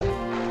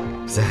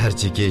Zahar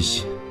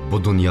chekish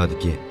bu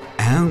dunyodagi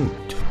eng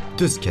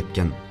tüptüz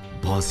ketgan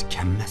boz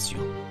kammas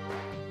yo'l.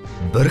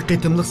 Bir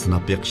qitimliq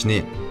sinab beqishni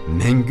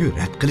mangu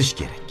rad qilish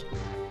kerak.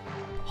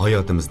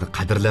 Hayotimizni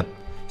qadrlab,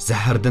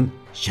 zahardan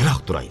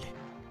yiroq turaylik.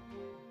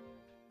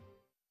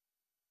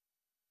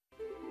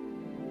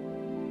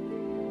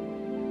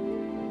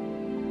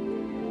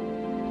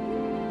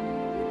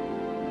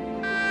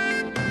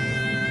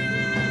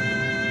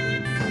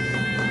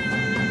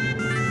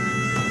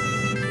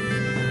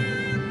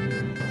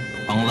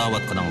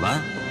 Anlayatqanыңlar,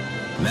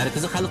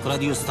 Merkezi Halk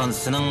Radyo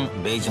Stansiyasının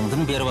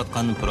Beijing'den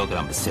beriyotgan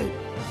programmasi.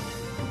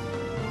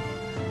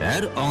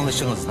 Her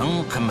anlaşınızın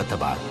kıymeti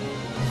var.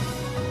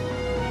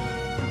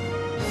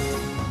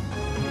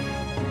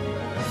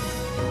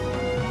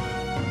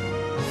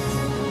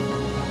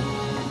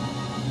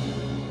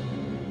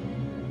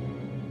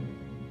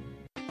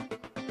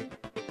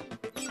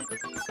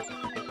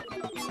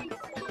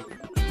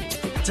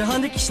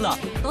 Jahondagi ishlar,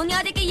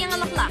 dunyodagi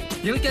yangiliklar,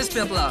 yangi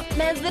kashfiyotlar,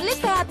 manzilli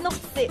sayohat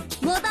nuqtasi,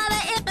 moda va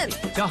iqlim.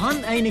 Jahon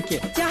ayniki.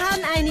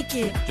 Jahon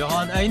ayniki.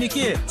 Jahon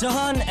ayniki.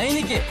 Jahon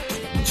ayniki.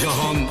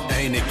 Jahon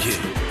ayniki.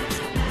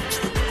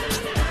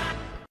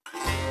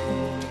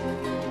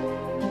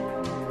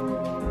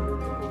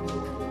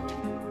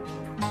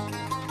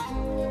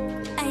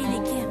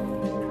 Aynikim.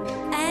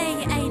 Ey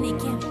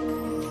aynikim.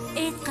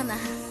 Aytqana.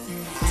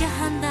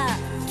 Jahonda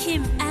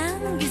kim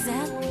eng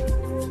go'zal?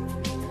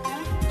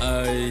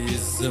 Ey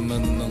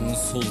zamanның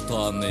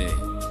sultanı,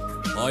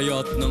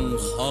 hayatның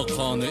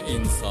hakanı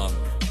insan,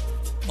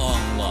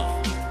 anla.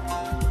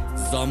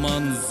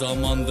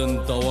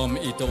 Zamandan davam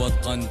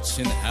etivatkan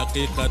çin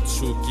hakikat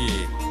şu ki,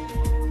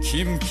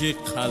 kim ki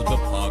kalbi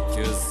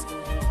pakiz,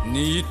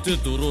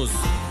 niyeti duruz,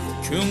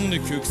 köngli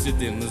köksi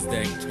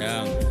denizde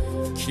keng,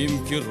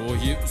 kim ki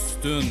ruhi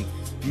üstün,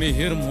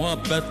 mehir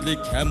muhabbetlik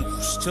hem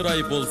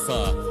kuşçıray bolsa,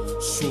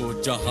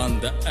 şu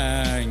cahanda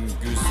en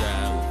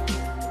güzel.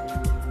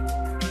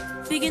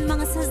 Bugün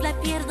bana sözlep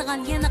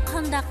berdiğin yana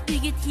qandaq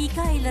ügüt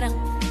hikayelerin,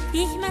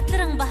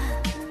 hikmetlerin var.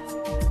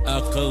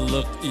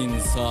 Akıllık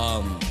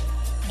insan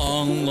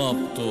anlap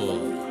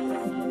dur.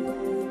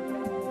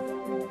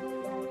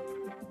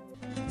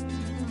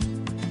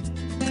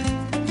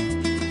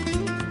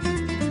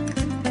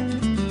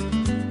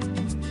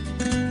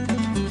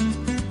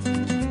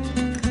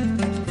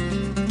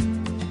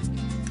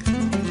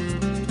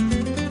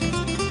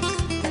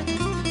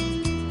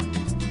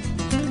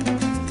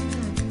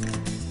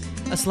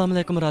 Assalamu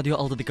alaykum radio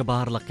oldidagi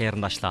barliq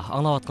qarindoshlar.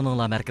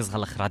 Anglayotganinglar Markaz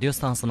Xalq radio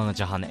stansiyasining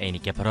Jahon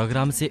ayniki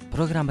programmasi,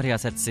 program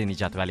riyosatchisi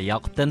Nijat Vali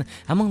Yaqubdan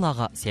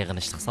hammalarga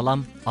seg'inishli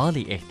salom,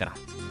 oliy ehtirom.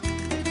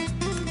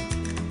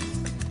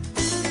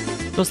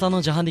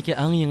 Do'stlarning jahondagi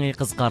eng yangi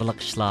qiziqarli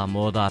ishlar,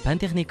 moda, fan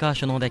texnika,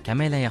 shuningdek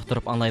kamaylan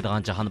yaqtirib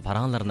anglaydigan jahon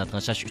paranlarini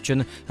tingshash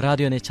uchun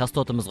radioni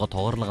chastotimizga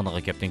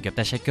to'g'riligiga ko'p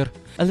tashakkur.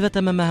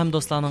 Albatta, men ham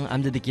do'stlarning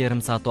amdidagi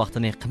yarim soat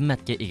vaqtini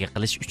qimmatga ega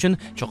qilish uchun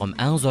cho'qim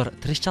eng zo'r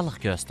tirishchanlik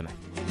ko'rsataman.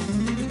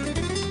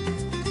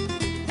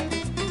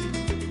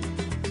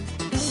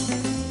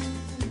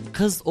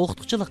 Qiz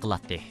o'qituvchilik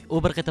qiladi.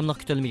 U bir qatimliq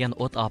kutilmagan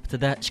o't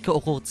oftida ikki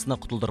o'quvchisini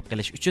qutuldirib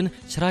qilish uchun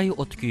chiroyi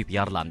o't kuyib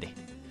yaralandi.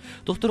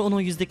 Doktor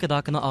uning yuzdagi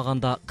dakini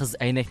olganda qiz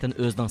aynakdan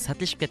o'zining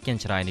satlashib ketgan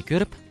chiroyini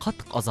ko'rib,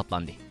 qattiq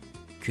azoblandi.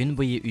 Kun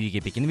bo'yi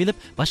uyiga bekinib olib,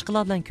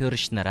 boshqalar bilan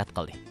ko'rishishni rad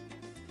qildi.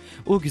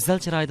 U go'zal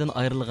chiroydan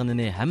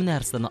ayrilganini, hamma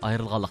narsadan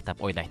ayrilganlik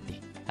deb o'ylaydi.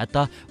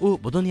 Hatto u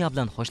bu dunyo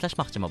bilan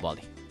xo'shlashmoqchimi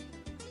bo'ldi.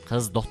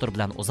 Qiz doktor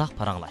bilan uzoq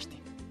paranglashdi.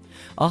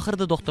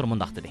 Oxirida doktor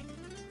mundaq dedi: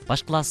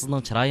 Başqalar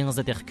sizning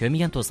chiroyingizni deb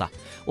ko'rmagan bo'lsa,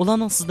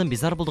 ularning sizdan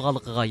bezor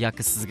bo'lganligiga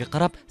yoki sizga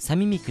qarab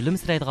samimiy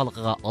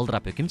kulimsiraydiganligiga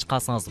oldirab hukm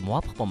chiqarsangiz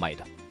muvofiq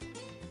bo'lmaydi.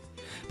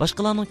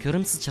 Başqalarning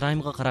ko'rimsiz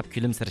chiroyimga qarab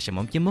kulimsirishi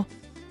mumkinmi?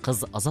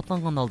 Qiz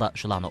azoblangan holda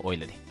shularni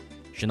o'yladi.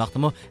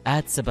 Shunaqdimi,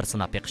 atsi bir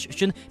sinab beqish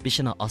uchun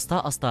beshini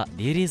asta-asta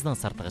derazaning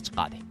sirtiga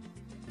chiqadi.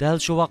 Dal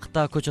shu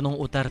vaqtda ko'chaning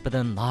u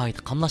tarafidan noyit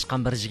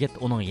qamlashgan bir yigit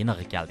uning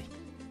yoniga keldi.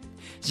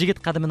 Yigit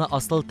qadamini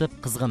ostiltib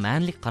qizga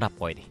ma'nlik qarab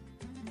qo'ydi.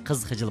 Qiz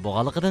xijil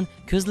bo'lganligidan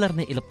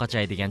ko'zlarini ilib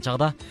qachay degan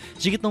chaqda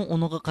yigitning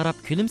uniga qarab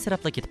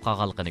kulimsirab ketib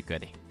qolganligini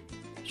ko'rdi.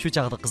 Shu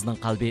chaqda qizning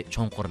qalbi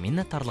cho'nqur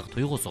minnatdorlik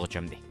tuyg'usiga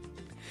cho'mdi.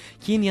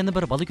 Keyin yana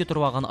bir bola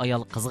ko'tarib olgan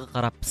ayol qizga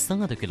qarab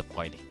pisingida kulib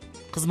qo'ydi.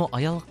 Qizmo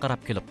ayolga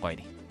qarab kulib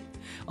qo'ydi.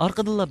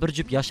 Orqadan bir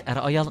jup yosh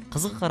ayol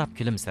qizga qarab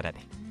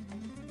kulimsiradi.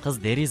 Qiz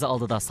deraza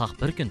oldida saq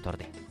bir kun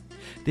turdi.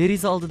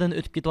 Deraza oldidan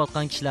o'tib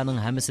ketayotgan kishilarning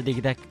hammasi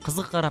degidek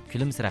qizga qarab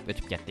kulimsirab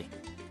o'tib ketdi.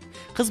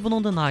 Qiz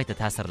buningdan nihoyat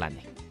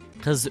ta'sirlandi.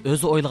 Qiz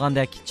o'zi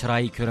o'ylagandek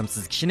chiroyi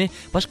ko'rimsiz kishini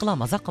boshqalar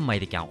mazaq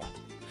qilmaydi ekan-ku.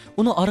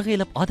 Uni orqa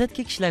elib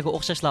odatga kishilarga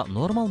o'xshashlar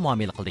normal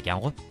muomala qildi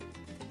ekan-ku.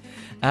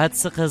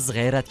 Atsi qiz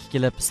g'ayratga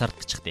kelib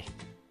sirtga chiqdi.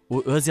 U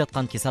o'z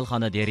yotgan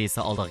kasalxona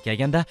derazasi oldiga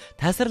kelganda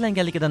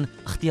ta'sirlanganligidan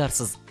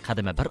ixtiyorsiz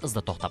qadami bir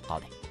izda to'xtab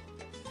qoldi.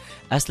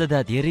 Aslida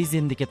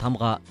derazindagi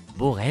tamg'a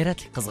bu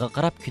g'ayratli qizga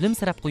qarab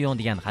kulimsirab qo'ying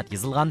degan xat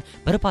yozilgan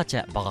bir parcha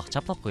bog'oq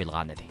chaplab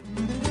qo'yilgan edi.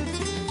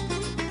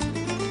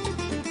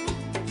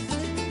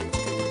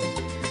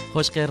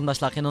 Xo'sh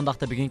qarindoshlar,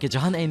 qandoqda bugungi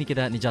jahon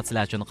aynikida Nijat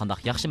sizlar uchun qanday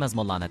yaxshi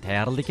mazmunlarni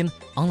tayyorladik,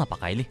 anglab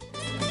boqaylik.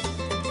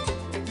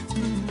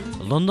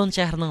 London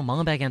shahrining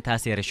menga bergan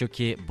ta'siri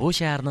shuki, bu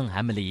shaharning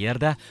hamma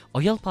yerda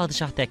ayol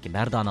podshohdek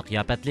mardona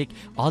qiyofatlik,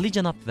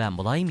 oliyjanob va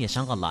muloyim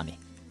yashanganlarni,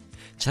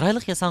 chiroyli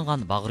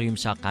yasangan, bag'ri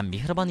yumshoq ham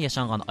mehribon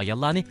yashangan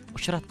ayollarni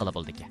uchratqili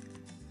bo'ldi.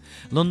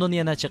 London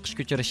yana chiqish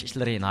ko'chirish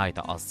ishlari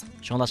nihoyatda oz.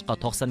 Shunlashqa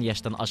 90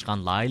 yoshdan oshgan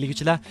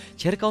loyihachilar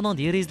cherkovning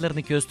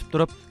derizlarini ko'zitib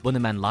turib, buni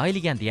men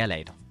loyihagan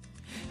deyalaydi.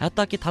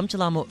 Hattoki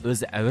tamchilarmi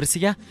o'zi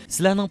avrisiga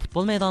sizlarning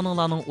futbol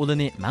maydoninglarning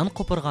ulini men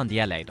qo'pirgan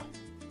deyalaydi.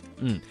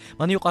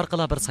 Mana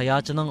yuqorqilar bir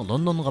sayohatchining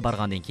Londonga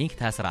borgandan keyingi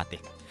ta'siroti.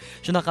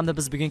 Shunaqamda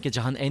biz bugungi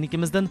jahon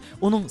aynikimizdan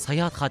uning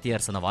sayohat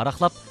xotirasini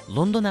varaqlab,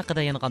 London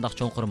haqida yana qanday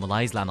cho'nqur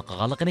muloyizalarni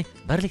qilganligini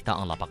birlikda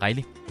anglab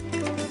boqaylik.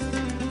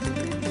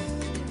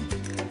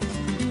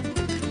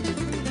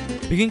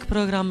 Bugungi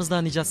programmamizda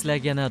Nijat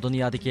sizlarga yana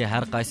dunyodagi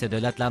har qaysi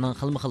davlatlarning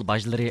xilma-xil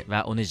bajlari va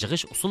uni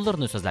yig'ish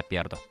usullarini so'zlab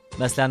berdi.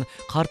 Masalan,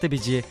 qarti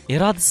biji,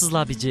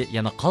 irodasizlar biji,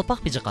 yana qalpoq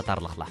biji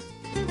qatorliqlar.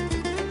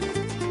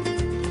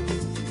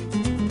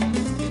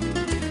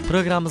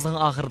 Programmamızın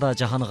axırda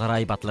Jahon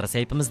g'aroyibatlari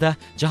saytimizda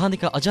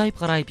jahondagi ajoyib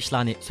g'aroyib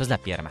ishlarni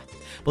so'zlab beraman.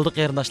 Bo'ldi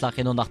qarindoshlar,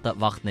 qiynoqda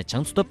vaqtni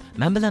chang tutib,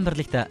 men bilan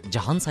birlikda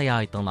jahon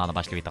sayohatinglarni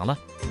boshlab o'tinglar.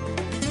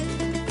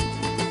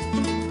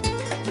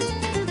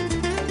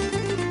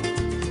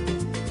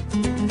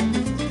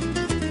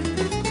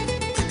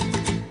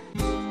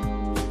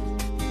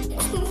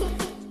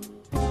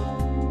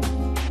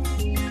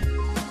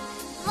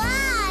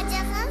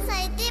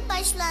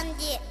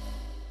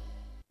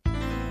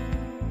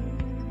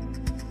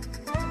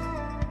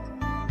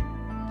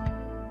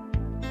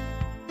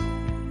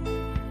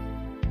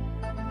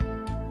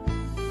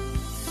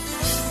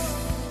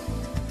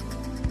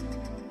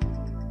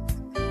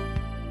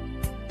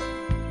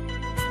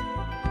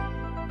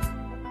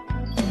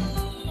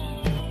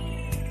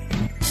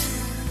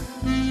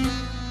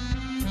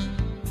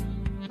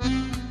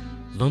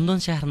 London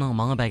shahrining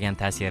menga bergan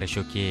ta'siri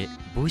shuki,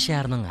 bu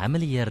shaharning hamma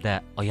yerda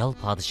ayol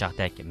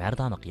podshohdek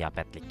mardona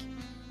qiyofatlik,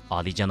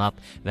 oliyjanob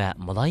va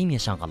muloyim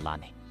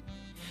yashanganlarni,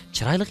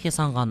 chiroyli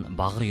yasangan,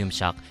 bag'ri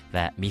yumshoq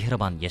va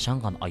mehribon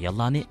yashangan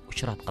ayollarni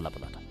uchratqili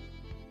bo'ladi.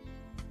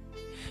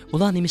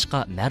 Ular nimishqa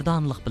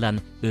mardonlik bilan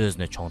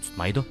o'zini cho'ng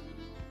tutmaydi?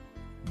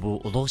 Bu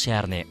ulug'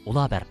 shaharni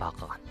ular barpo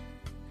qilgan.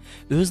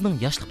 O'zining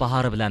yoshlik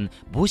bahori bilan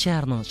bu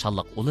shaharning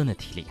shalliq ulini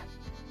tiklagan.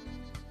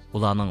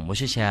 Ularning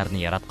mushu shaharni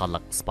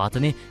yaratganlik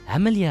isbotini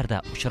hamma yerda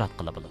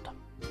uchratqili bo'ladi.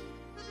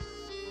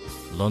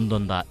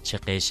 Londonda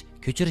chiqish,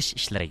 ko'chirish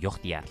ishlari yo'q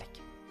deyarlik.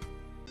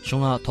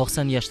 Shunga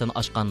 90 yoshdan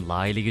oshgan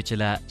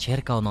loyihachilar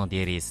cherkovning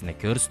derizasini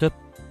ko'rsatib,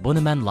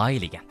 buni men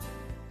loyihagan.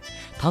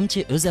 Tamchi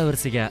o'z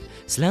avrisiga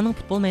sizlarning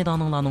futbol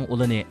maydoninglarning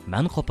ulini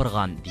men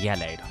qo'pirgan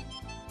deyalaydi.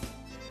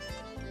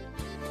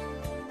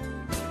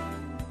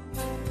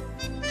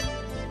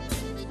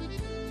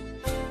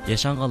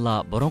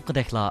 Yaşanğanlar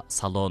burunqideklar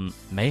salon,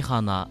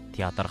 meyxana,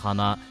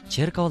 teatrxona,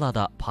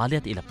 cherkovlarda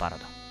faoliyat ilib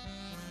boradi.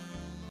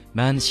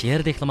 Men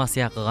she'r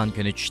deklamasiya qilgan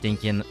kuni tushdan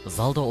keyin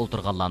zalda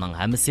o'tirganlarning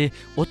hammasi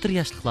o'tir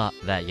yoshliklar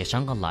va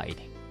yaşanğanlar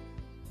edi.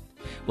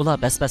 Ular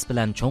bas-bas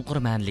bilan cho'nqur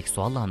ma'nilik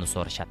savollarni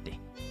so'rashadi.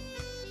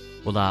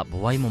 Ular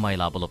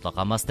buvay-mumaylar bo'lib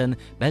qolmasdan,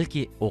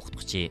 balki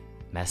o'qituvchi,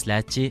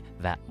 maslahatchi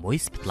va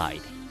muisbitlar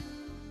edi.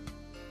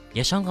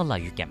 Yaşanğanlar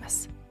yuk emas,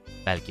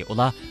 balki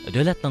ular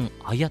davlatning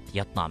hayot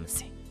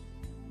yodnomasi.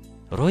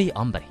 Roy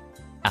Ambri,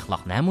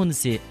 axloq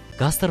namunasi,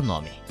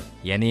 gastronomi,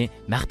 ya'ni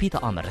maxfiy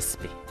taom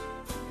resepti.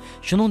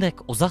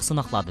 Shuningdek, uzoq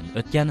sinoqlardan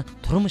o'tgan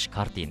turmush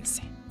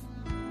kartinasi.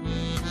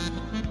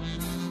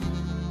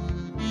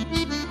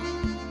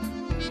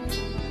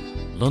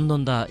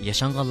 Londonda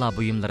yaşanğanlar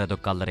buyumlari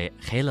do'konlari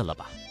xeyli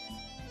bor.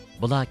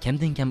 Bular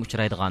kamdan-kam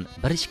uchraydigan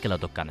bir ikkala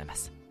do'kon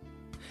emas.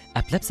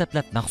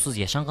 Aplab-saplab maxsus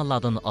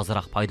yaşanğanlardan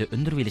ozroq foyda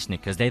undirib olishni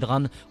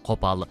ko'zlaydigan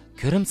qo'pol,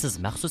 ko'rimsiz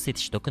maxsus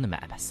etish do'koni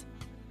emas.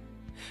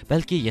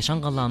 Balki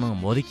yaşanğanlarning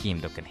moda kiyim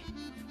do'koni,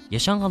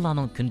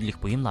 yaşanğanlarning kundalik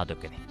buyumlar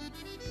do'koni,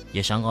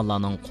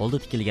 yaşanğanlarning qo'lda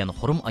tikilgan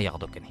xurum oyoq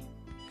do'koni,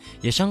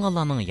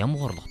 yaşanğanlarning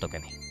yomg'irliq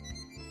do'koni,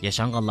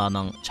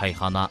 yaşanğanlarning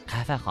choyxona,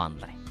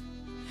 qahvaxonalari,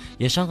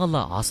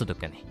 yaşanğanlar hosi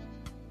do'koni,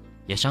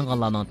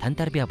 yaşanğanlarning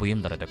tantarbiya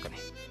buyumlari do'koni.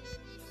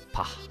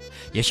 Pah,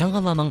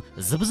 yaşanğanlarning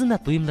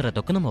zibizinat buyumlari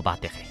do'koni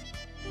mubatihi.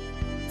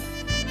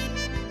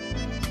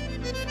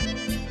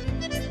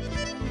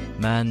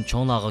 Men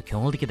cho'nglarga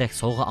ko'ngildagidek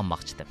sovg'a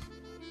olmoqchidim.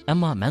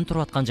 Ammo men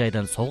turayotgan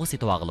joydan sovg'a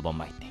setib olg'ili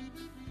bo'lmaydi.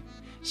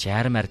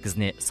 Shahar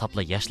markazini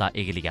sapla yoshlar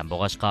egillagan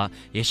bo'g'ashqa,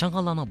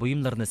 yaşanğanlarning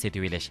buyumlarini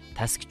setib olish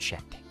tasga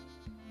tushadi.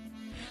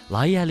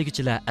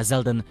 Loyihaligichilar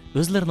azaldan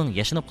o'zlarining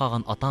yashinib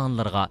qolgan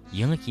ota-onalarga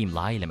yangi kiyim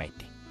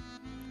loyihalamaydi.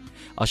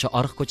 O'sha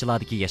ariq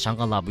ko'chalardagi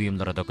yaşanğanlar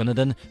buyumlari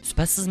do'konidan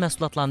sifatsiz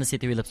mahsulotlarni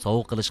setib olib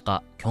sovg'a qilishga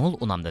ko'ngil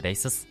unamdi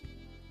deysiz.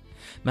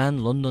 Men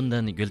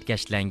Londondan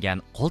gulkashlangan,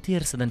 qo'l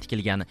terisidan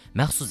tikilgan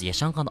maxsus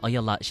yaşanğan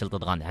ayollar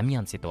ishlatadigan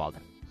hamyon setib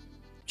oldim.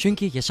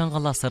 Chunki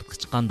yaşanğanlar sirtqa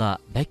chiqqanda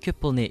bak ko'p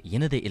pulni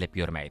yenida ilib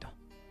yurmaydi.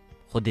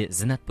 Xuddi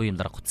zinat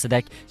buyumlari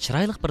qutisidek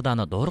chiroyli bir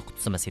dona dori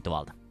qutisini setib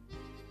oldim.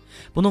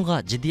 Buningga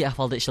jiddiy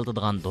ahvolda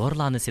ishlatadigan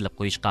dorilarni silib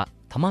qo'yishga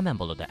tamoman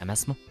bo'ladi,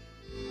 emasmi?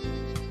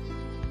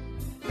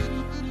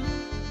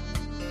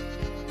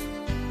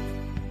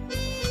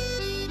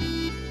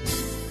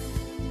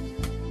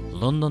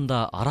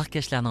 Londonda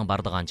aroqkashlarning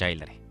bardigan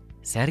joylari,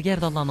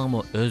 sargardonlarning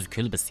o'z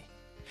kulbisi,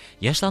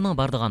 yoshlarning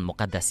bardigan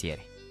muqaddas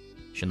yeri,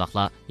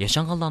 shundoqla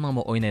yashanganlarning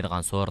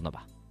o'ynaydigan so'rini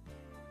bor.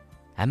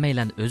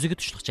 Hammaylar o'ziga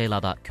tushliq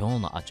joylarda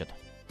ko'ngilni ochadi.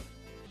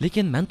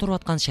 Lekin men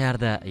turayotgan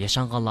shaharda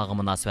yashanganlarga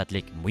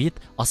munosabatlik muhit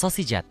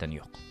asosiy jihatdan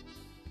yo'q.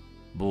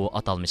 Bu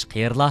atalmış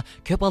qayerlar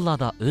ko'p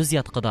hollarda o'z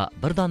yatqida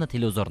bir dona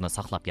televizorni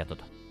saqlab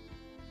yotadi.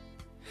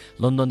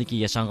 Londondagi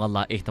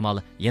yashanganlar ehtimol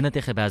yana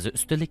texi ba'zi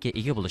ustunlikka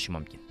ega bo'lishi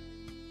mumkin.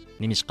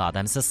 Nimishqa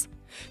odamsiz?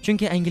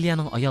 Chunki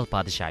Angliyaning ayol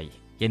podshohi,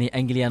 ya'ni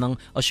Angliyaning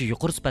o'sha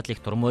yuqori sifatli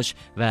turmush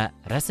va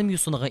rasm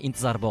yusuniga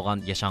intizor bo'lgan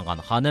yashangan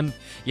xonim,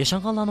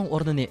 yashanganlarning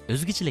o'rnini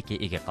o'zgachilikka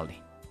ega qildi.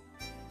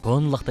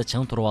 Qo'nliqda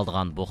ching turib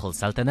olgan bu xil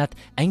saltanat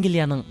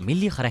Angliyaning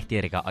milliy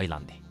xarakteriga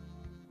aylandi.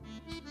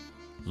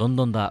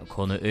 Londonda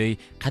koni uy,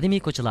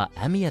 qadimiy ko'chalar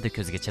hamma yerda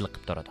ko'zga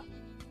chiliqib turadi.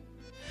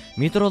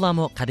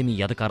 Metrolarmo qadimiy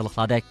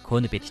yodgorliklardek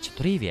ko'nib etichi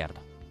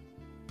turaverdi.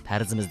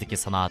 Farzimizdagi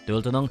sanoat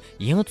davlatining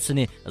yangi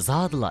tusini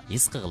zodila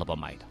his qilib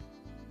bo'lmaydi.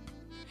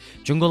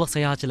 Jungolik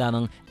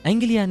sayohatchilarning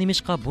Angliya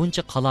nimishqa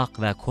buncha qaloq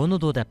va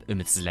ko'nido deb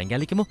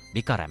umidsizlanganligimi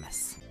bekor emas.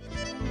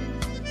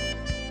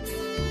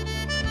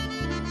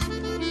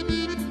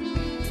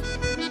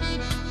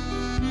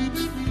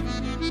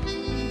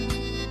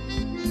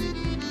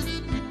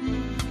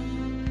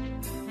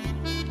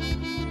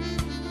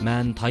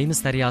 Men Taymis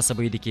daryosi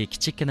bo'yidagi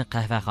kichikkina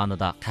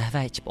qahvaxonada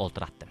qahva ichib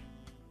o'ltiratdim.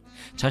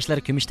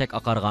 Chochlari kumushdek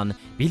oqargan,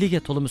 beliga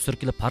to'limi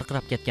surkilib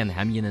parqirab ketgan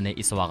hamyinini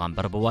esib olgan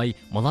bir buvoy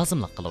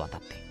mulozimlik qilib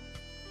o'tadi.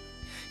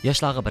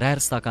 Yoshlarga biror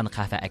stakan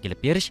qahva akilib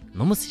berish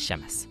nomus ish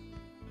emas.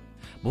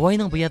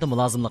 Buvoyning bu yerda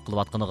mulozimlik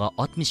qilayotganiga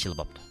 60 yil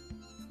bo'ldi.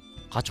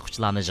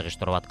 Qochquchlarni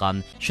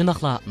yig'ishtirayotgan,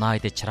 shundoqla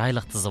noyda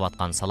chiroyli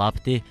tiziyotgan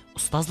salobati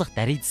ustozlik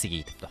darajasiga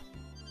yetibdi.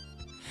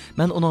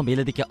 Men uning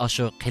belidagi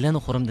ashu qilin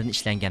xurumdan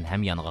ishlangan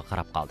hamyoniga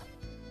qarab qoldim.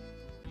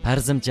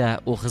 Farzimcha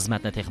u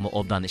xizmatni texmi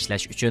obdan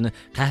ishlash uchun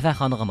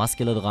qahvaxonaga mos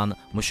keladigan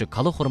mushu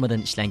kala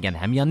xurmadan ishlangan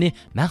hamyonni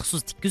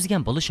maxsus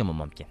tikkizgan bo'lishi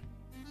mumkin.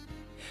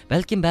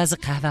 Balkim ba'zi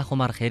qahva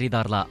xumar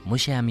xaridorlar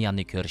mushu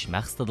hamyonni ko'rish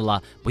maqsadida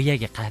bu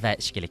yerga qahva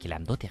ishkili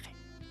kelamdi texi.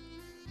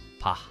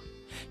 Pah,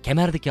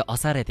 kamardagi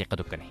asarati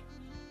qiduqini.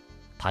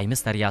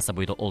 Taymis daryosi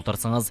bo'yida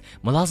o'ltirsangiz,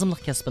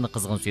 mulozimlik kasbini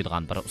qizg'in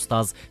suydigan bir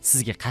ustoz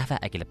sizga qahva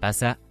akilib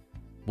bersa,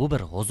 bu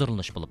bir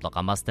huzurlanish bo'lib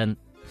qolmasdan,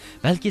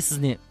 balki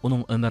sizni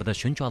uning umrida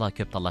shunchalar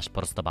ko'p tanlash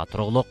fursati bor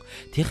turug'liq,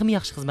 texmi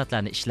yaxshi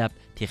xizmatlarni ishlab,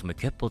 texmi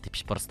ko'p pul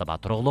tepish fursati bor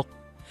turug'liq.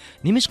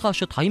 Nimishqa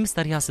shu Taymis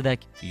daryosidek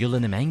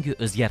yo'lini mangu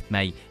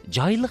o'zgartmay,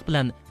 joylik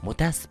bilan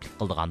mutasiblik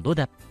qildigan-do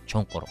deb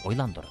cho'nqur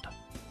o'ylantirdi.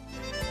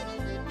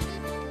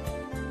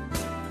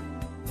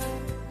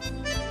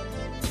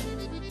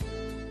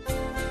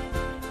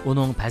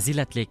 Uning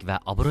fazilatlik va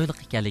obro'li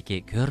ekanligi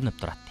ko'rinib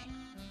turadi.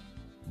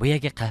 Bu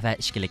yerga qahva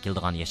ishkili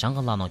keldigan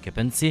yashanganlarning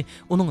ko'pinchisi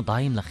uning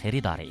doimli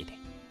xaridori edi.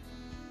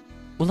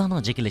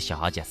 Ularning jekilishi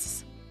hojatsiz.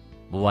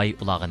 Bu voy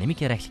ularga nima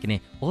kerakligini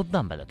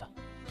obdan biladi.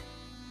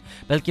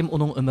 Balkim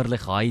uning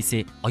umrlik g'oyasi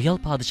ayol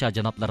podshoh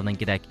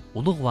janoblarininkidak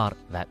ulug'vor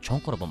va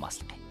cho'nqur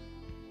bo'lmasligi.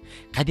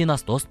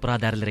 Qadinas do'st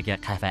birodarlariga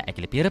qahva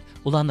akilib berib,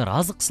 ularni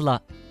rozi qilsalar,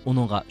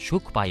 uningga shu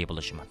kifoya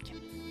bo'lishi mumkin.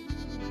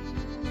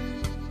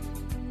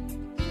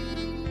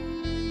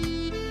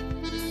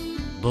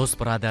 Do'st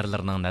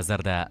birodarlarning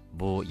nazarida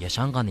bu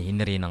yashangan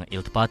Henrining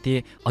iltifoti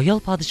ayol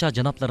podshoh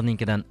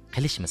janoblarininkidan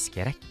qilishimiz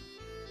kerak.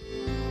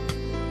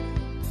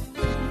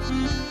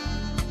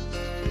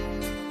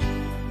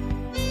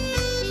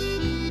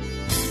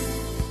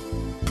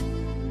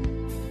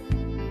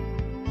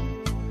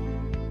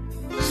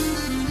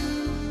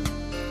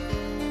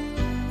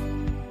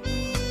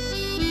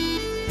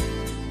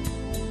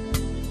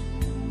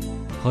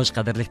 Xo'sh,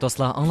 qadrli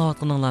do'stlar,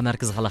 anglayotganinglar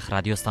Markaz xalq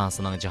radio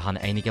stansiyasining Jahon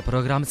ayniga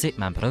programmasi,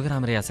 men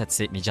program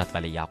riyosatchisi Mijat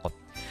Vali Yaqub.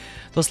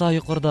 Do'stlar,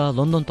 yuqorida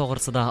London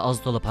to'g'risida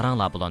oz to'la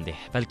paranglar bo'lindi.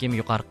 Balkim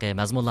yuqorqi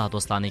mazmunlar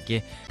do'stlarniki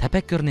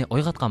tafakkurni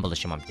uyg'otgan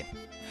bo'lishi mumkin.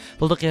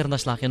 Bulda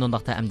qarindoshlar,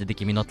 yanondaqda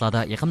amdidagi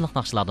minutlarda yaqinliq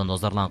naqshlardan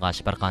nazarlangash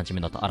bir qancha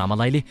minut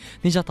aramayli.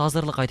 Mijat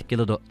hozirlik aytib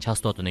keladi,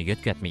 chastotini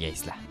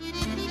yo'tkatmaysizlar.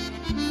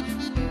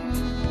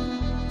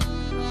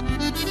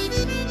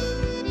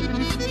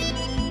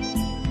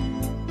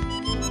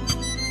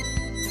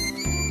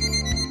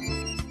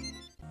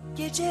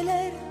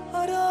 Geceler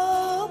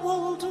harap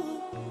oldu,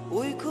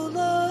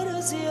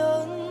 uykular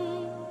ziyan.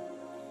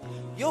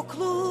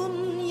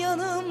 Yokluğun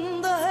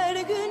yanımda her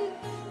gün,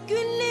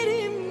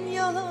 günlerim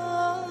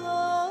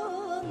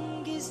yalan.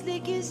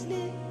 Gizli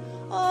gizli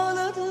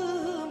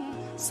ağladım,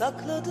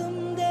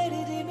 sakladım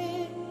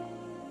derdimi.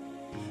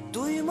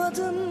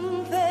 Duymadın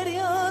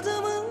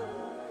feryadımı,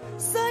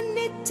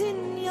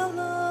 zannettin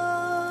yalan.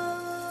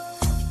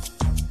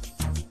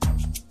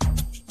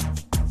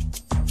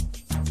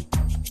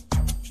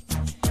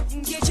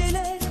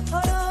 Geceler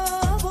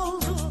harap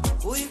oldu,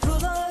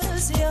 uykular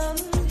ziyan.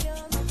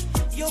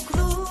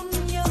 Yokluğun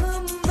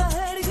yanımda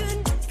her gün,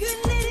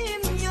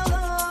 günlerim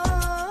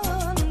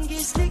yalan.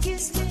 Gizli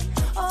gizli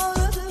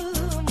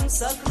ağladım,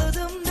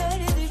 sakladım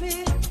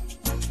derdimi.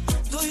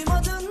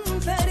 Duymadın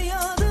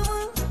feryadımı,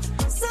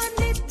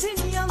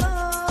 zannettin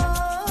yalan.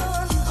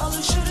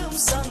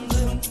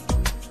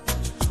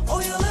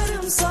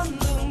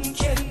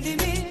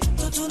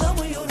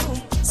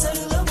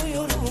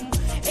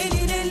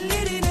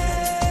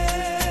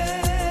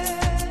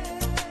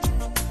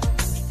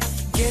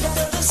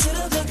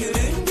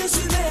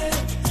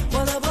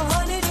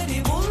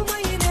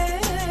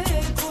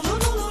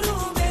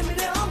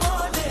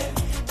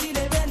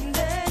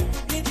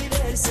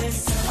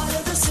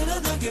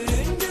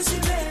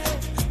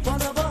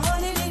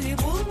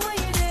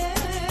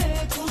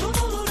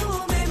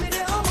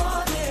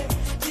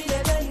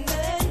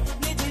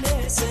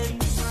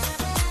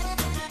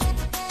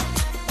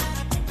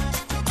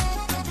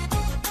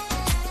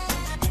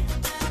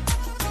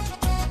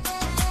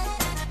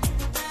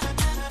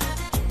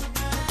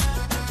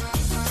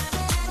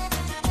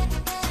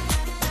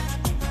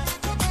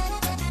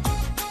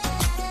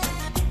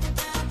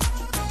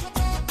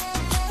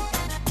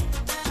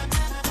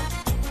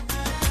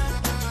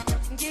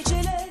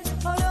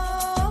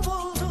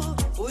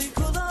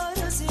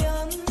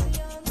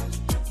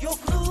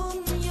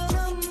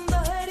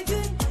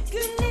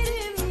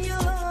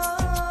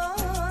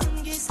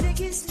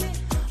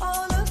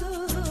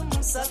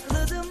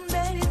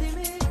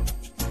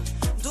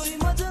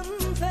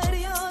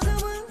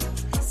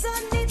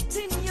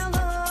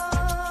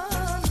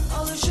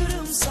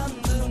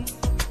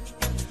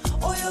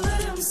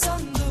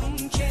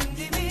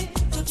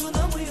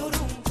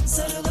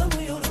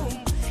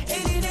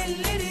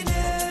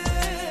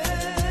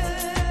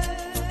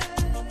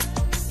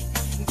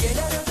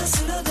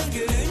 sırada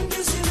görün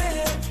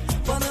gözüme.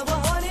 Bana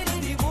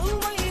bahaneleri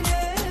bulma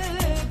yine.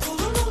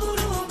 Kulun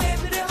olurum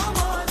emre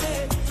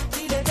amade.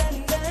 Dile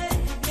benden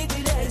ne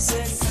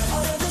dilersen.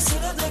 Arada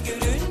sırada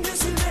görün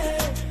gözüme.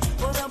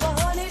 Bana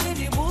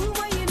bahaneleri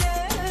bulma yine.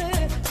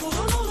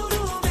 Kulun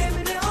olurum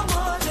emre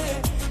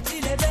amade.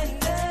 Dile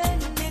benden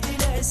ne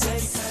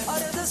dilersen.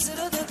 Arada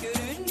sırada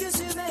görün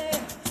gözüme.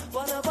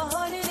 Bana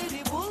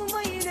bahaneleri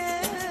bulma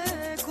yine.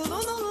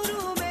 Kulun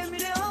olurum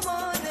emre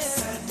amade.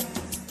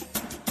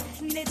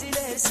 Ne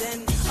dilersen.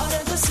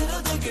 Arada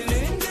sırada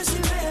görün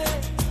gözüme.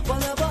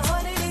 Bana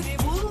bahaneleri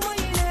bulma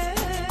yine.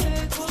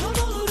 Kulun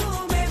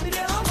olurum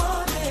emre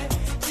amade.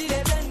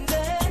 Dile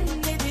benden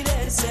ne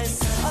dilersen.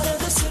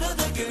 Arada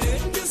sırada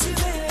görün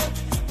gözüme.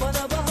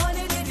 Bana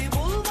bahaneleri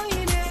bulma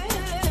yine.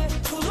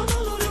 Kulun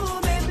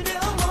olurum emre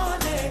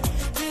amade.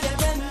 Dile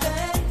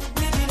benden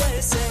ne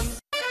dilersen.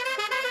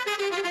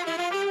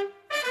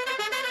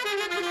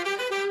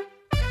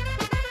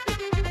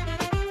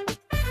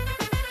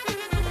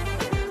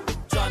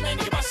 Can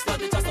enigi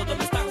başladı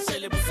çastadığımızdan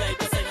şeyli bu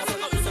seyde sen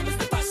asana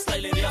üzümüzde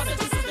taşlaylı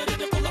riyaset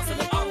üstlerini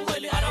kullasını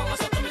anlaylı her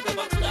anlaşatım ede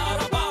baklı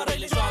araba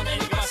reyli Can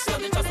enigi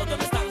başladı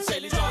çastadığımızdan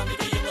şeyli Can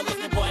iki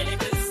yılılık bu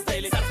eylekte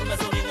isteyli Serpilmez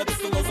onunla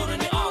düştün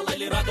huzurunu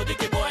ağlaylı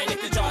Radyodaki bu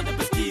eylekte canı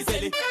biz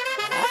gizeli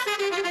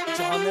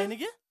Can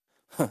enigi?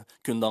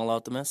 Günde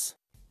anlatmaz.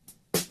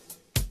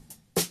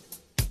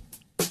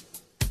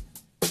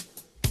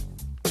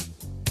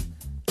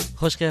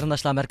 Xo'sh,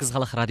 qarindoshlar, Markaz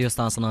Xalq radio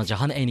stansiyasining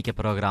Jahon ayniki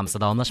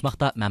programmasi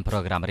davomlashmoqda. Men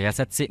program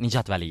riyosatchisi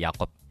Nijat Vali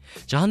Yaqub.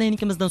 Jahon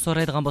aynikimizdan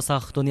so'raydigan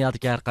bo'lsak,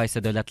 dunyodagi har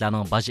qaysi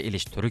davlatlarning boj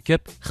ilish turi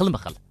ko'p,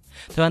 xilma-xil.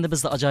 Tövəndə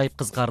bizdə ajoyib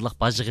qiziqarlıq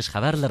boj yig'ish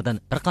xabarlardan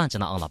bir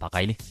qanchani anglab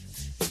baqaylik.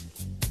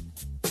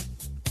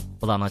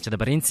 Bularning ichida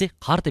birinchisi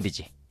qarta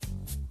beji.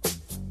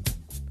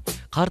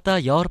 Qarta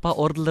Yevropa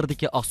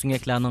ordullaridagi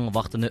oqsungaklarning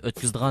vaqtini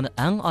o'tkazadigan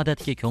eng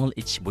odatga ko'ngil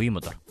itish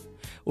buyumidir.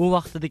 U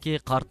vaqtidagi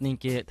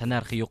qartninki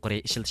tanarxi yuqori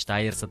ishiltish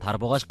doirasi tar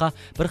bo'lg'achqa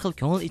bir xil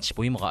ko'ngil itish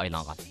buyumiga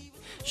aylangan.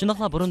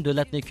 Shundaqla burun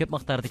davlatni ko'p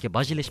miqdordagi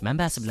boj ilish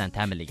manbasi bilan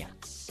ta'minlagan.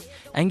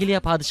 Angliya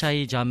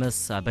podshohi James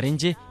I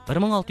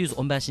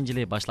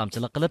 1615-yili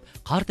boshlamchilik qilib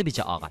qarta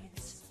beji olgan.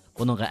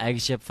 Buningga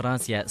ergishib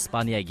Fransiya,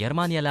 Ispaniya,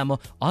 Germaniyalarmi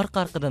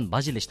orqa-orqadan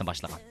boj ilishni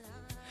boshlagan.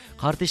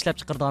 Qarta ishlab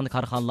chiqaradigan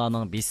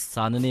korxonalarning besh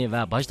sonini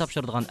va boj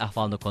topshiradigan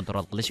ahvolni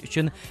kontrol qilish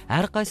uchun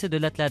har qaysi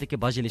davlatlardagi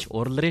boj ilish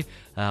o'rinlari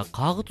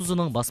qog'oz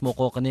tuzining bosma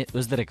huquqini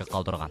o'zlariga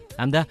qoldirgan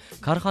hamda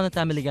korxona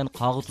ta'minlagan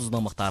qog'oz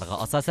tuzining miqdoriga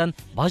asosan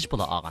boj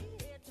puli olgan.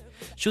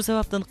 Shu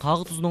sababdan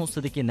qog'oz tuzining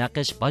ustidagi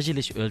naqish boj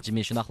ilish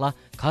o'lchami shunaqla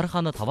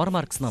korxona tovar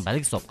markasining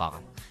belgisi bo'lib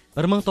qolgan.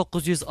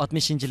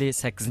 1960-yili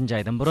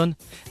 8-oydan burun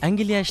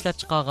Angliya ishlab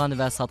chiqargan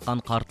va sotgan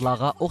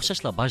qartlarga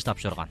o'xshashla boj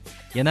topshirgan.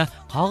 Yana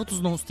qog'oz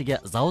tuzining ustiga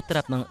zavod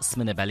tarafining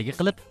ismini belgi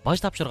qilib boj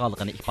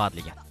topshirganligini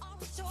ifodalagan.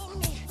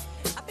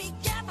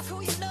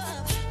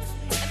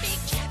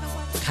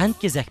 Qand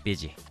kezak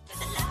beji.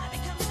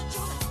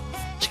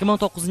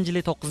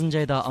 2009-yili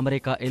 9-oyda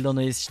Amerika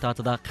Illinois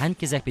shtatida qand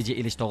kezak beji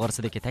ilish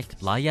to'g'risidagi taklif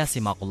loyihasi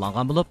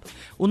ma'qullangan bo'lib,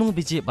 uning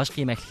beji boshqa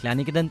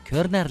yemekliklarnikidan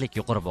ko'rinarlik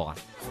yuqori bo'lgan.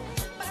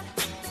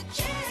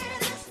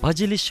 Boj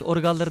ilish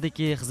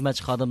organlaridagi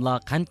xizmatchi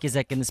xodimlar qand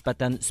kezakka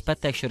nisbatan sifat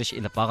tekshirish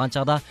ilib borgan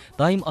chog'da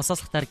doim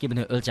asosli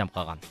tarkibini o'lcham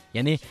qolgan.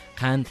 Ya'ni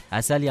qand,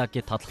 asal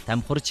yoki tatliq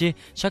tamxurchi,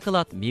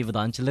 shokolad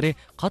meva-donchilari,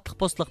 qattiq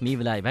postliq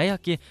mevalar va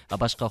yoki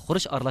boshqa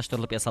xurish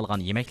aralashtirilib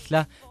yasalgan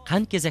yemekliklar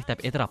qand kezak deb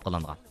e'tirof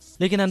qilingan.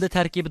 Lekin hamda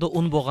tarkibida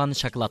un bo'lgan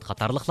shokolad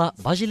qatorliqlar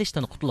boj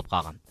ilishdan qutulib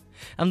qolgan.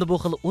 Hamda bu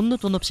xil unni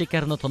tunib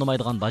shakarni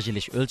tonimaydigan boj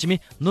ilish o'lchami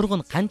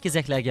nurg'un qand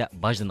kezaklarga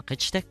bojdan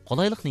qichishdek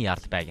qulaylikni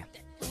yaratib bergan.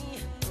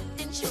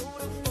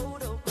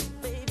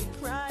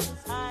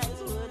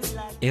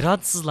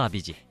 İradasızlar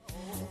beji.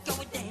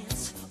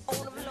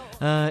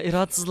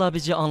 İradasızlar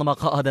beji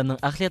anlamakka adamning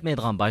aqli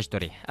yetmaydigan boj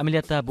turi.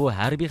 Amaliyotda bu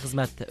harbiy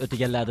xizmat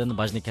o'taganlardan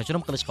bojni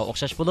kechirim qilishga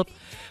o'xshash bo'lib,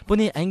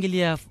 buni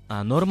Angliya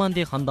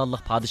Normandiya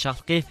xonadonlik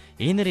podshohligi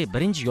Henry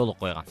I yo'l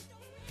qo'ygan.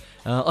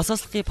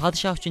 Asosligi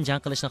podshoh uchun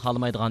jang qilishni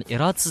xohlamaydigan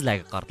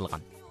irodasizlarga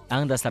qartilgan.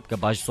 Eng dastlabki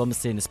boj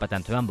so'misi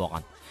nisbatan tuvan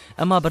bo'lgan.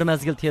 Ammo bir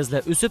mezgil tezla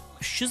o'sib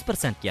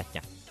 300% ga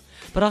yetgan.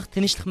 Biroq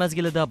tinchlik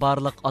mezgilida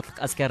barliq otliq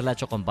askarlar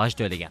cho'qim boj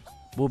to'lagan.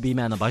 Bu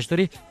bema'ni boj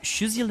turi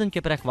 300 yildan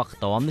ko'proq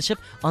vaqt davomlashib,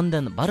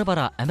 ondan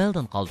bara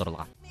amaldan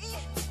qoldirilgan.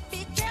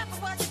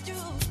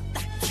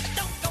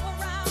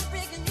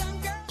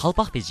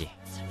 Qalpoq beji.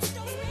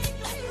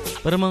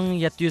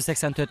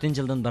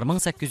 1784-yildan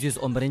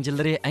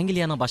 1811-yillari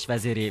Angliyaning bosh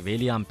vaziri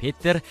William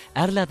Peter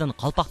erlardan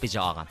qalpoq beji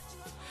olgan.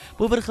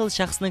 Bu bir xil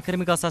shaxsning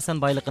kirimiga asosan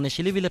boyligini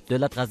shilib ilib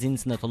davlat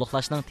xazinasini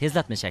to'liqlashning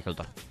tezlatma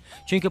shaklidir.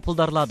 Chunki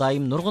puldorlar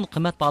doim nurg'un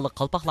qimmatbaho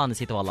qalpoqlarni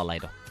setib ola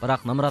oladi.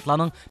 Biroq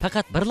namratlarning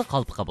faqat birli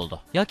qalpoqi bo'ldi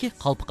yoki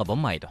qalpoqi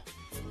bo'lmaydi.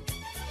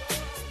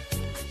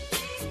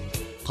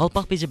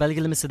 Qalpoq beji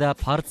belgilamasida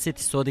partiyat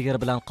savdogar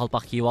bilan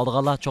qalpoq kiyib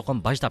olganlar cho'qim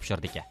boj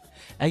topshirdi ekan.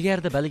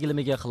 Agarda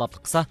belgilamaga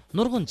xiloflik qilsa,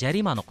 nurg'un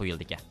jarimani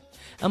qo'yildi ekan.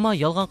 Ammo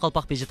yolg'on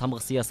qalpoq beji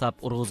tamg'isi yasab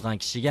urg'izgan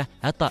kishiga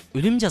hatto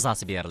o'lim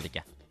jazosi berildi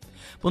ekan.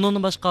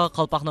 Bundan başqa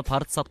qalpaqni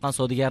parti satqan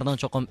savdogarning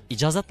cho'qim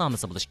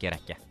ijozatnomasi bo'lishi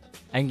kerak.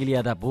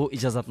 Angliyada bu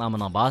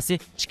ijozatnomaning bahsi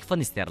 2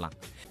 funt sterling.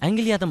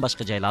 Angliyadan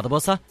boshqa joylarda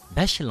bo'lsa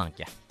 5 shilling.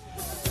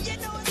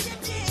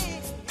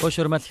 Xo'sh,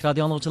 hurmatli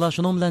radio anglag'uchilar,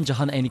 shuning bilan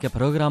Jahon ayniki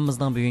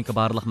programmamizning bugungi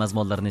barliq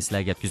mazmunlarini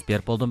sizlarga yetkazib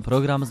berib bo'ldim.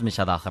 Programmamiz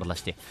mishada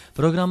oxirlashdi.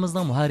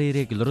 Programmamizning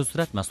muharriri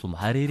Gulrusrat, mas'ul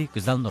muharriri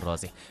Güzel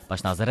Nurrozi,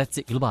 bosh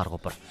nazoratchi Gulbar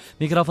G'upur.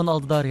 Mikrofon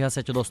oldida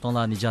riyosatchi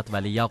do'stonlar Nijat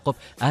Vali Yaqub,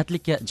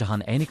 atlikka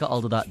Jahon ayniki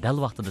oldida dal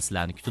vaqtida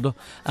sizlarni kutdi.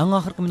 Eng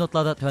oxirgi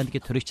minutlarda tuvandagi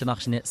turkcha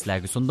naqshini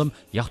sizlarga sundim.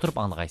 Yoqtirib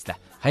anglag'aysizlar.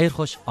 Xayr,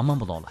 xo'sh, omon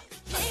bo'linglar.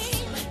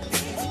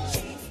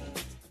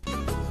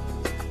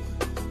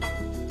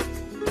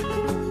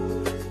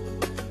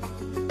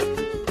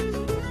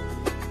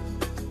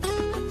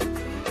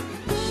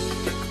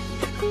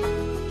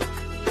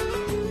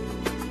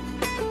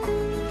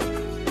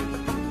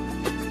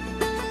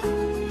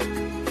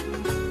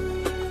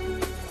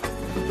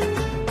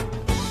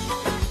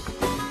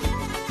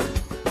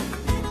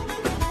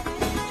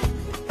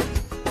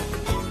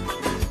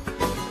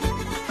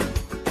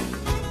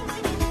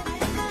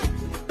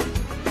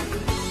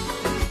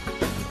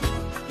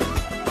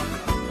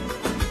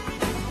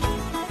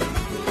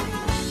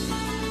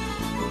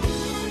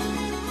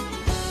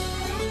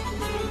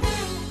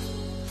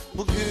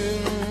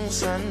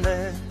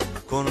 Senle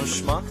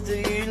konuşmak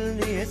değil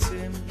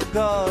niyetim,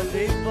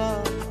 galiba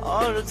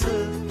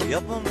artık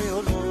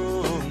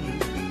yapamıyorum.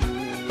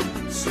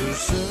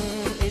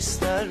 Sürsün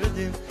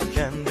isterdim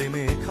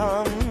kendimi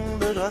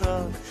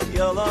kandırarak,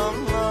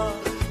 yalanla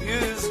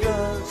yüz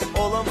göz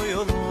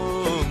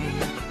olamıyorum.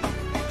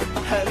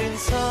 Her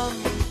insan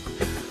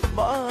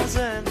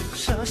bazen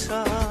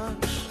şaşar,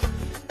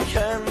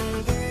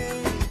 kendi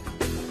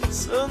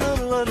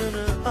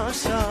sınırlarını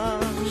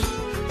aşar.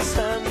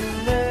 Sen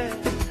ne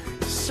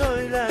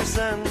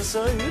söylersen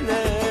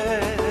söyle,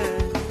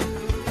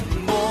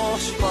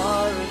 boş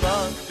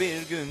bardak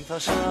bir gün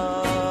taşar.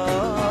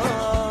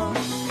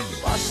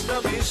 Başka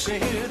bir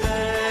şehirde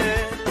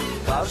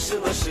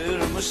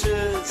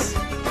karşılaşırmışız,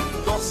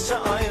 dostça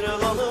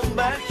ayrılalım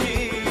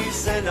belki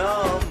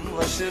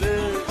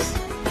selamlaşırız.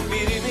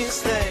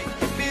 Birimiz tek,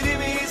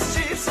 birimiz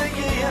çiftse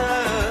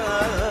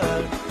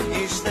giyer,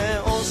 İşte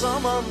o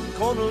zaman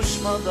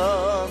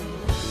konuşmadan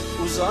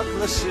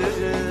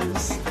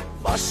uzaklaşırız.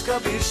 Başka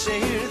bir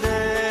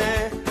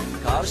şehirde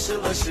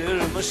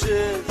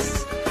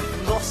karşılaşırmışız,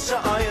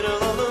 dostça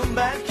ayrılalım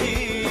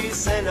belki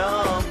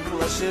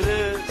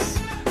selamlaşırız.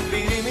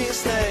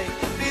 Birimiz tek,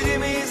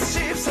 birimiz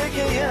çiftse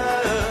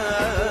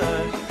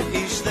eğer,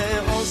 İşte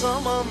o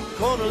zaman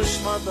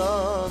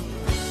konuşmadan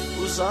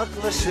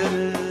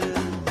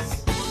uzaklaşırız.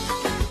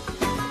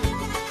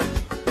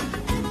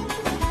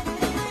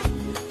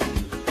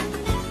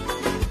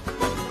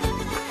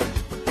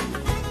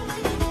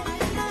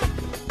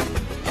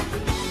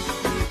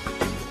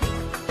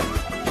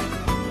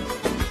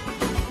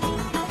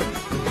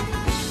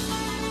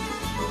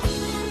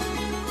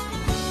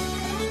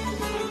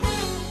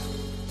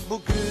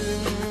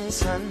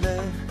 Senle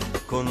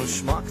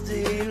konuşmak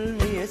değil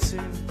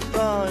niyetim,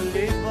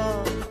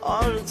 galiba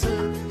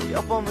artık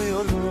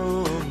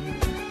yapamıyorum.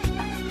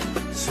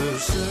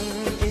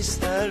 Sürsün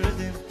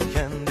isterdim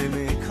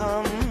kendimi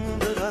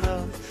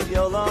kandırarak,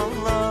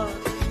 yalanla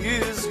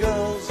yüz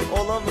göz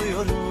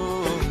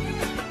olamıyorum.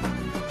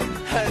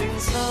 Her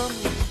insan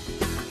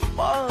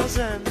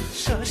bazen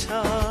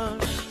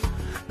şaşar,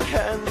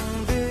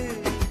 kendi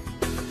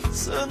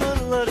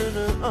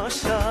sınırlarını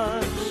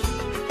aşar.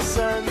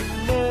 Sen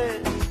ne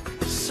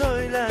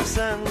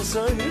söylersen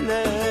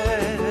söyle,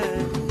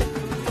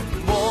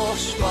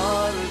 boş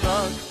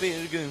bardak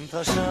bir gün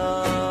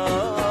taşar.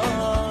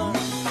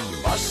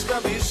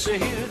 Başka bir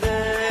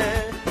şehirde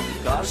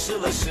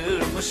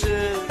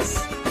karşılaşırmışız,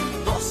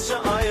 dostça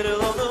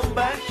ayrılalım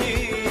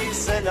belki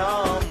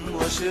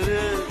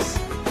selamlaşırız.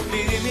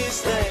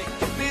 Birimiz tek,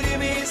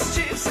 birimiz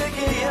çiftse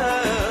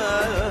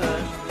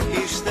eğer,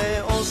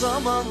 İşte o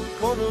zaman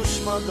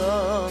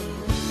konuşmadan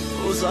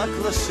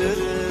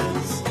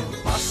uzaklaşırız.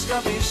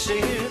 Başka bir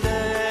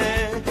şehirde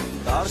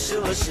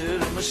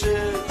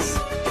karşılaşırmışız,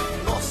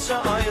 dostça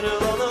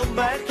ayrılalım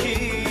belki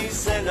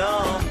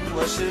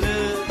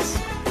selamlaşırız.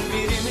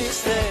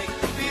 Birimiz tek,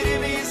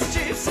 birimiz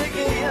çiftse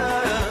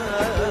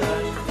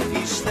eğer,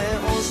 İşte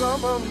o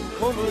zaman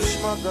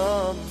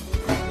konuşmadan.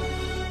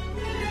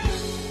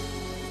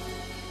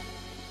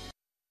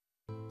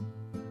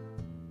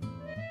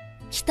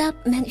 Kitap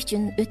men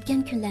üçün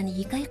ötken kunlarni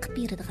hikoya qilib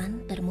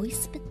beradigan bir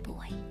mo'ysibit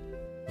bo'y.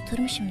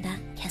 Turmushimda,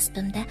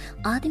 kasbimda,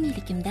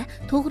 odamiyligimda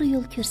to'g'ri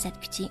yo'l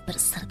ko'rsatguchi bir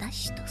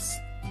sirdosh do'st.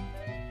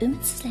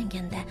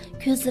 Ümidsizlanganda,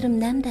 ko'zlarim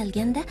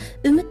namdalganda,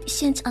 umid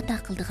ishonch ato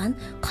qiladigan,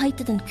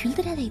 qaytadan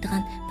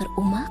kuldiradigan bir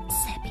umoq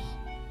sabiy.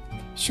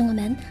 Shunga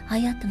men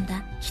hayotimda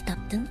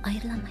kitobdan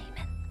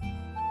ayrilmayman.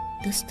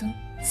 Do'stim,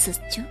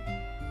 sizchi?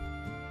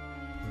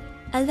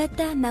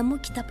 Albatta, men bu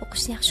kitob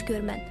o'qishni yaxshi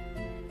ko'raman.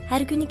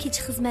 Har kuni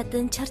kecha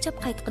xizmatdan charchab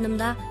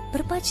qaytganimda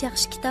bir parcha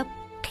yaxshi kitob,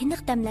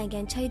 qiyniq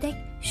damlangan choydek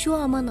shu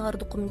omon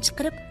orduqimni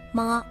chiqarib,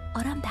 menga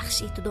orom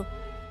baxsh etdi.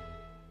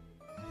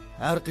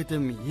 Har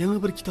qitim yangi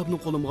bir kitobni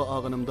qo'limga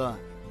olganimda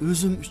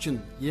o'zim uchun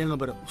yangi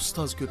bir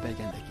ustoz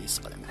ko'paygandek his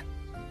qilaman.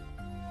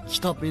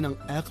 Kitob mening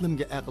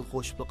aqlimga aql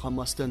qo'shib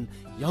qolmasdan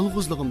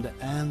yolg'izligimda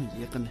eng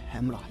yaqin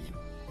hamrohim.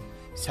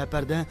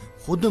 Safarda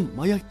xudim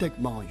mayakdek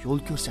menga yo'l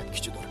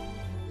ko'rsatkichidir.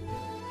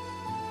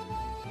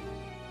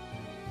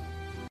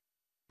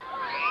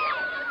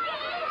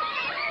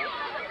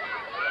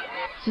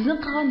 Sizin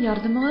qilgan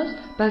yordamınız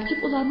balki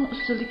ularning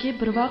ustidagi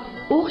bir vaqt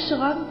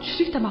o'xshagan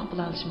tushlik tamoq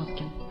bo'lishi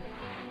mumkin.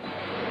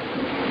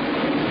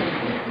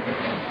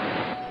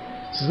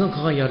 Sizin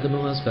qilgan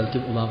yordamınız balki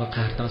ularga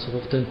qahrdan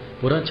sovuqdan,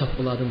 bo'ron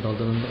chopqilardan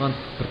daldaladigan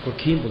bir qo'l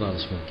kiyim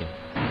bo'lishi mumkin.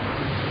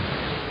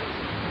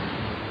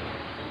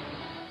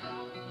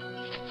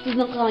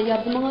 Sizin qilgan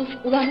yordamınız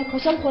ularni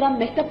qachon qo'ran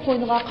maktab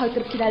qo'yniga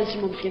qaytarib kelishi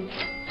mumkin.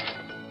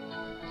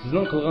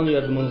 Sizin qilgan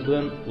yordamınız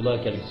bilan ular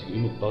kelgusiga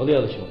umid bog'lay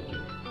olishi mumkin.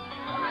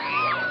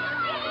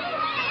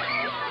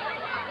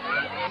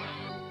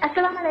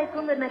 Assalamu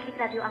alaykum hurmatli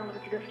radio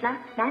anglagıcı do'stlar.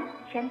 Ben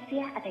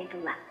Şemsiye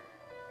Adeydullah.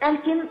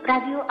 Balkim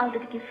radio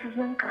aldidagi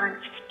sizning qilgan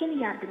kichkina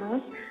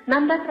yardamingiz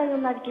Nambat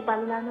rayonlaridagi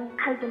bolalarning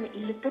qalbini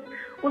ilitib,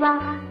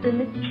 ularga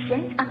umid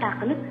ishonch ato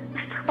qilib,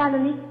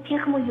 istiqbolini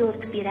texmo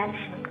yo'ritib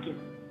berilishi mumkin.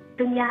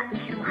 Dunyo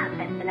mehr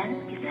muhabbat bilan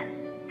go'zal.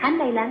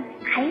 Hammanglar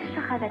xayr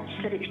saxovat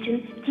ishlari uchun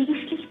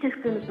tegishli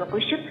tuhfamizni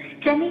qo'shib,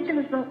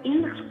 jamiyatimizning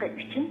ilmiqligi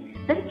uchun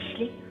bir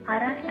kishilik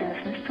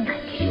xarajatimizni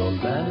sunaylik. Yo'l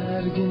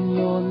bergin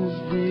yo'l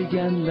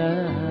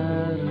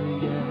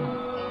izlaganlarga,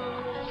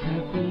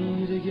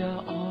 sabiriga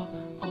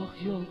oq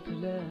yo'l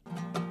tilar.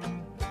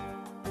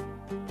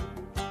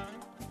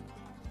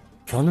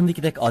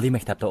 Ko'nglimdagidek oliy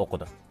maktabda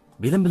o'qidim.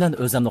 Bilim bilan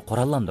o'zimni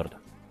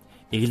qurollantirdim.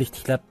 Egilik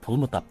tiklab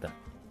pulmi topdim.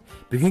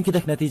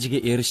 Bugünkidek natijaga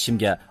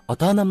erishishimga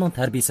ota-onamning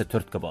tarbiyasi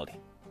turtki bo'ldi.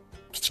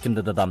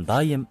 Kichikimda dadam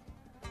doim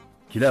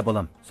 "Kela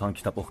bolam, sen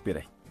kitap o'qib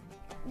beray."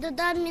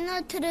 Dadam meni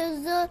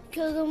televizor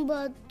ko'rgim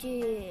bo'ldi.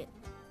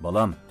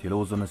 Balam,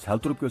 televizorni sal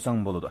turib ko'rsang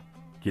bo'ladi.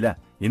 Kela,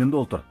 yonimda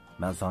o'tir.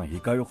 Men sana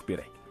hikoya o'qib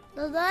beray.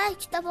 Dada,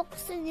 kitap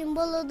o'qisang nima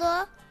bo'ladi?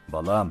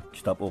 Balam,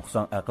 kitap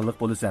o'qisang aqlli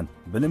bo'lasan,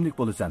 bilimli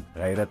bo'lasan,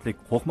 g'ayratli,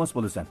 qo'rqmas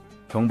bo'lasan.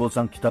 Cho'ng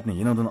bo'lsang kitapni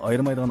yonidan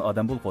ayirmaydigan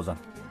odam bo'l qozon.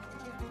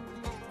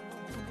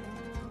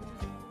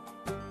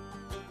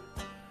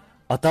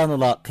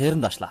 Ota-onalar,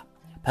 qarindoshlar,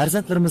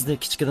 farzandlarimizni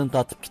kichkidan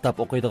tortib kitob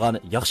o'qiydigan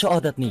yaxshi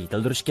odatni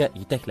yetildirishga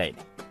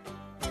yetaklaydi.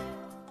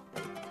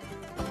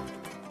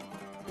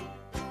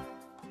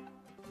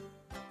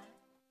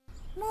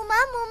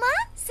 Mama,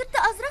 sirtda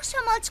ozroq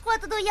shamol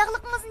chiqyotdi.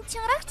 Yog'liqimizni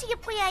chinroq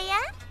chigib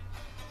qo'yay-a?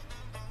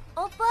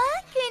 Opa,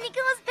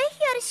 ko'ynigingiz bek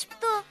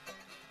yarishibdi.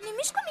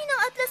 Nimishqa mening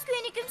atlas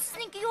ko'ynigim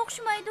siznikiga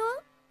o'xshamaydi?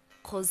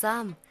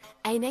 Qo'zam,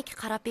 aynak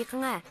qarab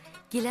beqinga.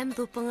 Gilam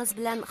do'pingiz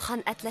bilan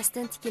xon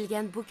atlasdan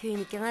tikilgan bu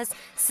ko'ynigingiz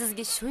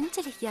sizga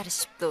shunchalik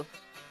yarashibdi.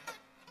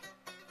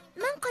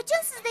 Men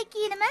qachon sizdek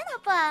kiyinaman,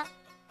 opa?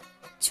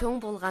 Cho'ng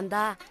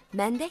bo'lganda,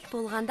 mendek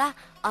bo'lganda,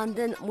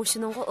 andin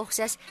mushiningga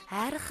o'xshash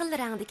har xil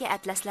rangdagi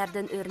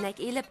atlaslardan o'rnak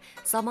elib,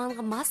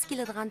 zamonga mos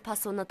keladigan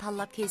fasonni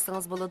tanlab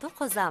kiysangiz bo'ladi,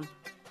 qo'zam.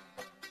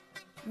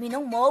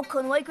 Mening mov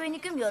konvoy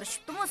ko'ynigim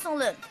yarashibdimi,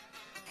 singlim?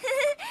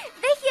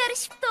 Bek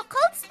yarashibdi,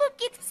 qaltis bo'lib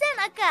ketibsan,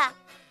 aka.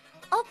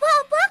 Opa,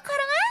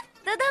 qarang-a.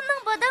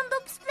 Dadamning badam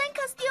do'pis bilan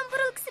kostyum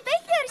burilgisi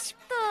bek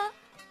yarashibdi.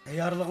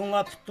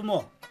 Tayyorlig'inglar bitdimi?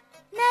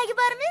 Nega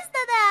bormiz,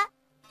 dada?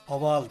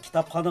 Avval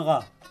kitobxonaga,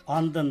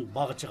 andin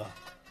bog'chiga.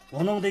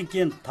 Oningdan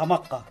keyin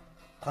tamoqqa.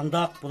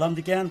 Qandoq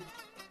bo'lamdikan?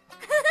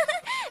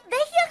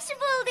 Bek yaxshi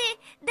bo'ldi.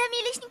 Dam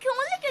olishni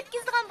ko'ngilli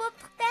o'tkazgan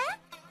bo'pti-da.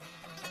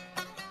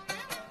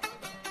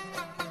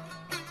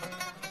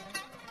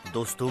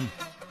 Do'stum,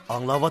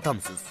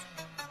 anglayotamsiz?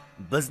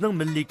 Bizning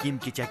milliy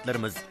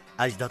kiyim-kechaklarimiz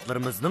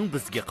ajdodlarimizning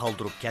bizga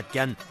qoldirib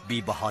ketgan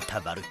bebaho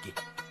tabarruki,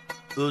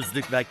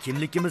 o'zlik va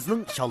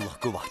kimligimizning shalloq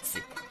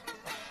guvohchisi.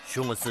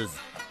 Shunga siz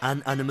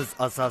an'anamiz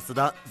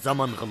asosida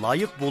zamonga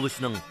loyiq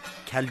bo'lishning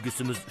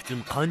kelgusimiz uchun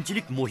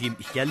qanchalik muhim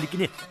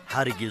ekanligini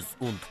hargiz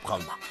unutib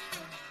qolmang.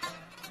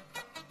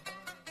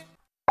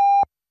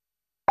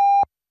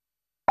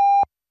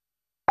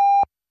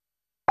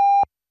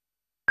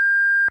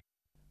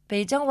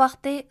 Beijing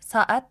vaqti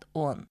soat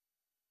 10.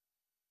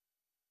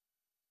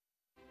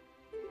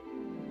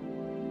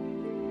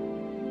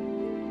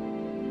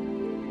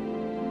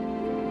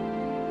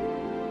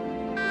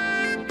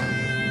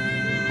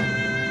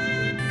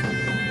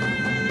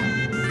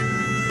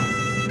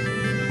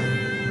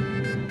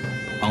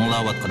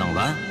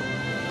 Anglayotganinglar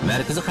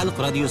Markaziy Xalq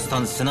radio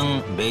stansiyasining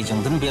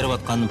Beijingdan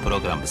berayotgan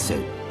programmasi.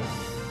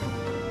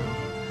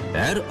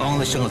 Her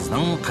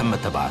anglashingizning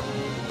qimmati bor.